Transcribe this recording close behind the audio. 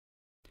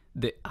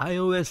The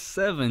iOS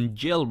 7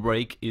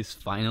 jailbreak is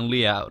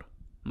finally out.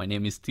 My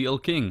name is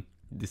TL King.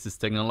 This is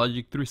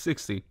Technologic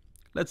 360.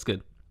 Let's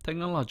get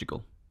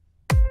technological.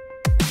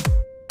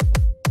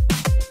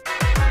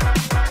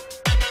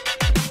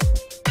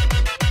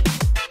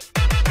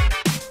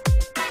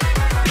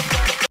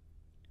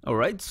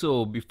 Alright,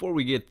 so before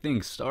we get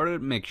things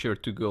started, make sure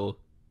to go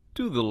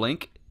to the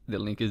link. The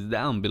link is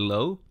down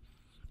below.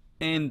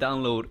 And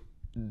download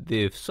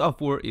the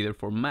software either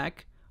for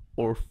Mac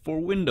or for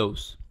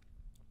Windows.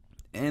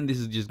 And this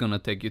is just gonna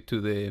take you to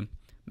the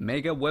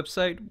Mega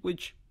website,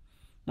 which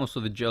most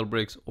of the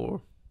jailbreaks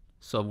or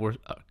software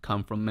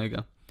come from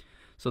Mega.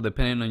 So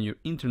depending on your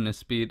internet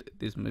speed,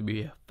 this may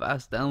be a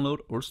fast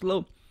download or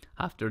slow.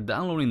 After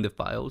downloading the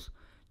files,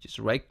 just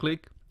right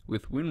click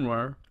with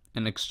WinRAR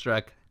and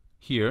extract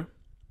here.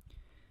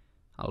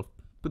 I'll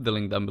put the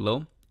link down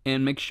below,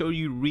 and make sure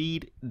you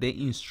read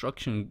the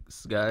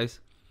instructions,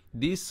 guys.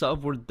 This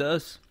software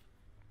does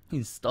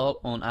install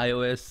on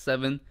iOS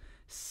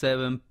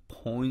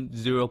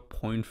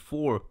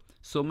 7.0.4,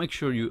 so make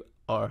sure you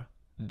are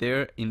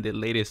there in the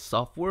latest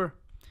software.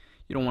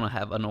 You don't want to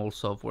have an old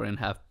software and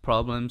have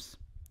problems.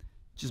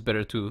 Just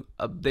better to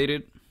update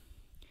it.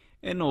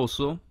 And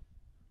also,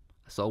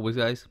 as always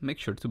guys, make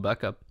sure to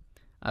back up,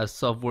 as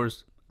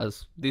softwares,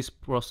 as these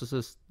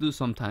processes do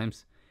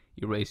sometimes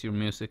erase your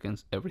music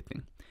and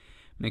everything.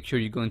 Make sure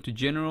you go into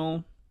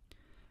general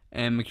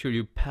and make sure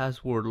your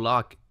password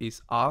lock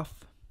is off.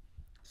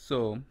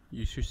 So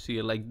you should see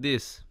it like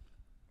this.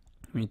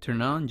 When you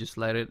turn it on, just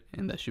slide it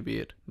and that should be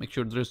it. Make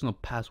sure there's no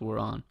password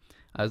on,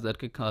 as that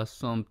could cause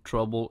some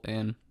trouble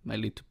and might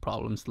lead to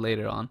problems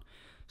later on.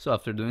 So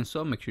after doing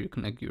so, make sure you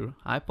connect your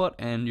iPod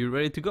and you're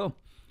ready to go.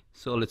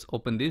 So let's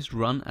open this,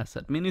 run as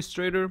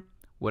administrator,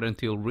 wait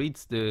until it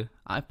reads the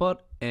iPod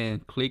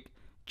and click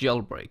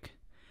jailbreak.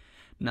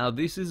 Now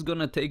this is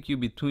gonna take you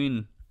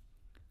between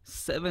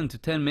 7 to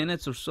 10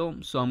 minutes or so,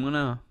 so I'm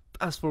gonna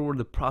fast forward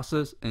the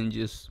process and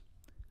just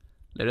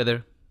let it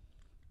there.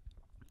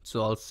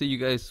 So I'll see you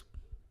guys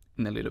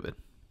in a little bit.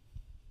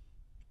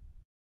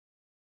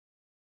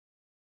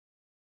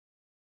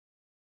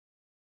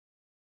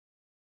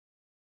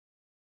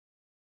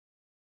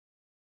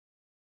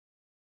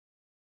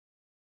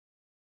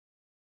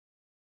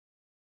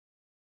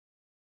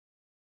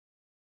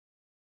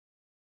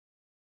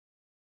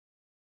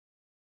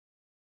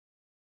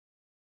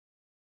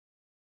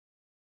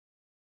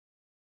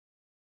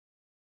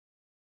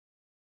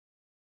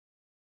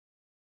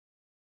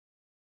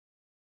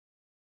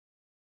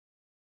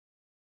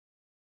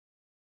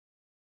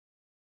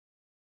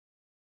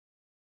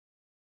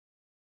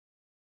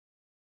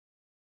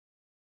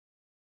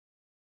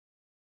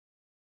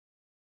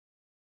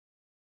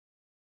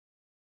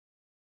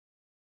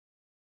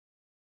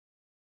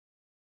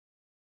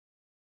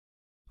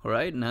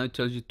 Alright, now it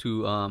tells you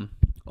to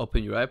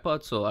open your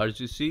iPod. So as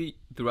you see,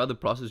 throughout the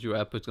process your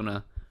iPod's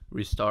gonna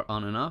restart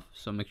on and off.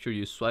 So make sure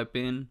you swipe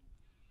in,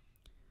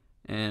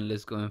 and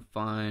let's go and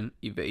find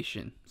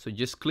evasion. So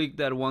just click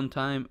that one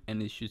time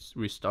and it should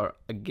restart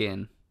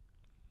again.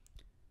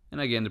 And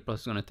again, the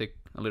process is gonna take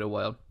a little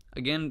while.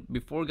 Again,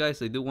 before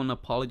guys, I do want to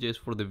apologize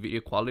for the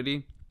video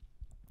quality.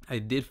 I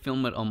did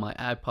film it on my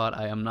iPod.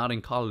 I am not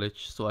in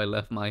college, so I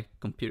left my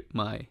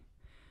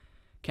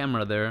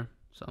camera there.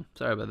 So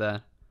sorry about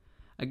that.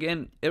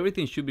 Again,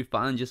 everything should be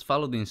fine. Just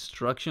follow the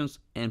instructions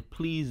and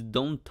please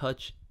don't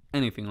touch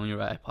anything on your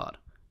iPod.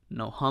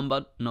 No home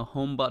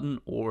button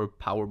or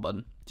power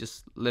button.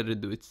 Just let it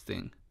do its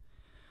thing.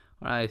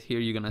 Alright, here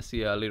you're gonna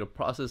see a little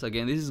process.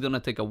 Again, this is gonna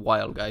take a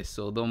while guys,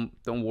 so don't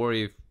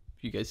worry if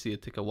you guys see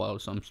it take a while.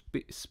 So I'm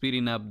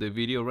speeding up the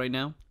video right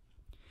now.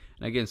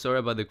 And again, sorry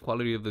about the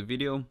quality of the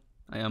video.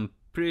 I am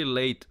pretty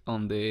late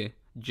on the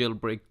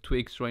jailbreak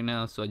tweaks right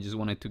now, so I just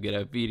wanted to get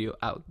a video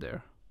out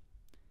there.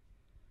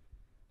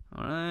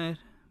 Alright,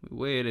 we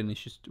wait and it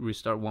should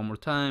restart one more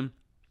time.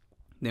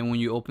 Then when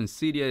you open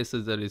Cydia, it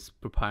says that it's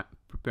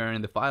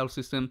preparing the file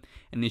system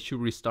and it should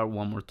restart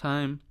one more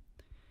time.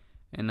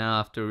 And now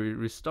after it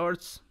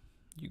restarts,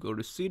 you go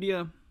to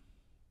Cydia,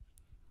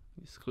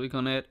 just click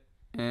on it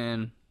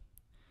and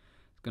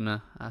it's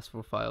gonna ask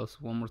for files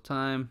one more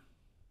time.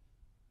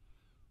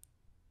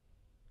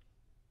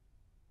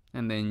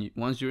 And then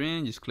once you're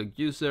in, just click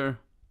user,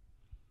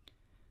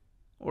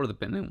 or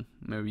depending,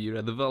 maybe you're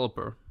a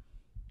developer.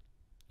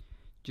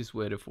 Just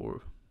wait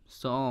for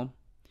install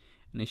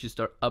and it should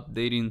start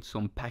updating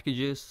some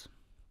packages.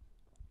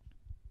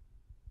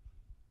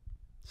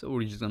 So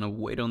we're just gonna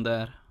wait on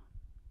that.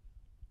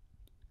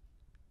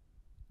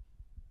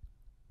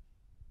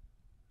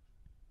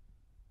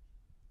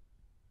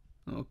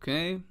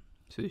 Okay,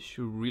 so it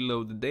should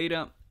reload the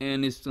data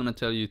and it's gonna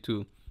tell you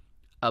to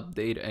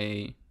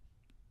update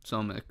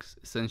some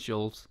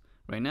essentials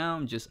right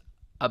now. Just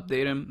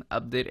update them,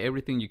 update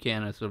everything you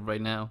can as of right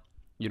now.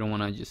 You don't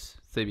want to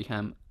just stay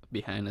behind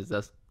as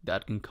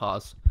that can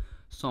cause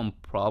some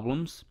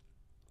problems.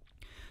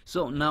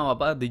 So now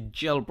about the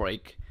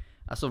jailbreak.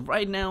 As of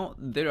right now,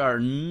 there are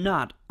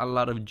not a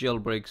lot of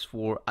jailbreaks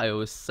for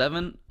iOS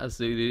 7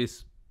 as it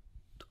is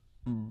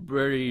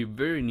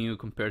very new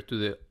compared to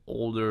the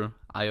older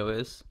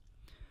iOS.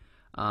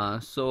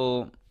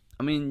 So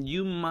I mean,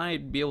 you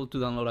might be able to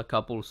download a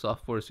couple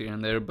softwares here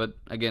and there, but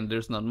again,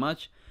 there's not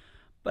much.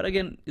 But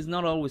again, it's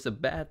not always a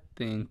bad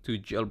thing to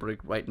jailbreak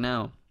right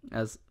now,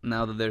 as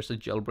now that there's a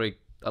jailbreak,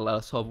 a lot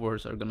of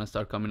softwares are gonna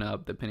start coming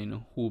up depending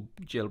on who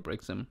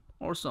jailbreaks them,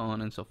 or so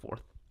on and so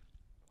forth.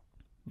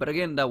 But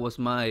again, that was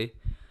my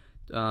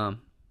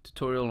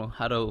tutorial on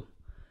how to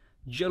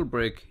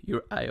jailbreak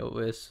your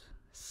iOS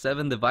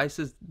 7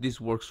 devices. This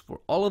works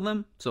for all of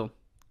them, so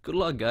good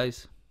luck,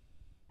 guys.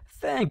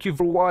 Thank you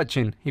for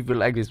watching. If you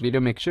like this video,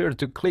 make sure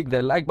to click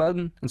the like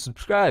button and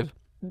subscribe.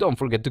 Don't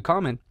forget to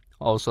comment.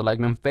 Also like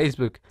me on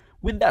Facebook.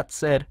 With that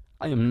said,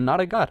 I am not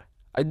a god.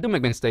 I do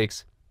make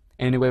mistakes.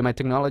 Anyway, my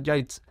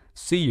technologites,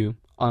 see you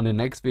on the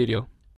next video.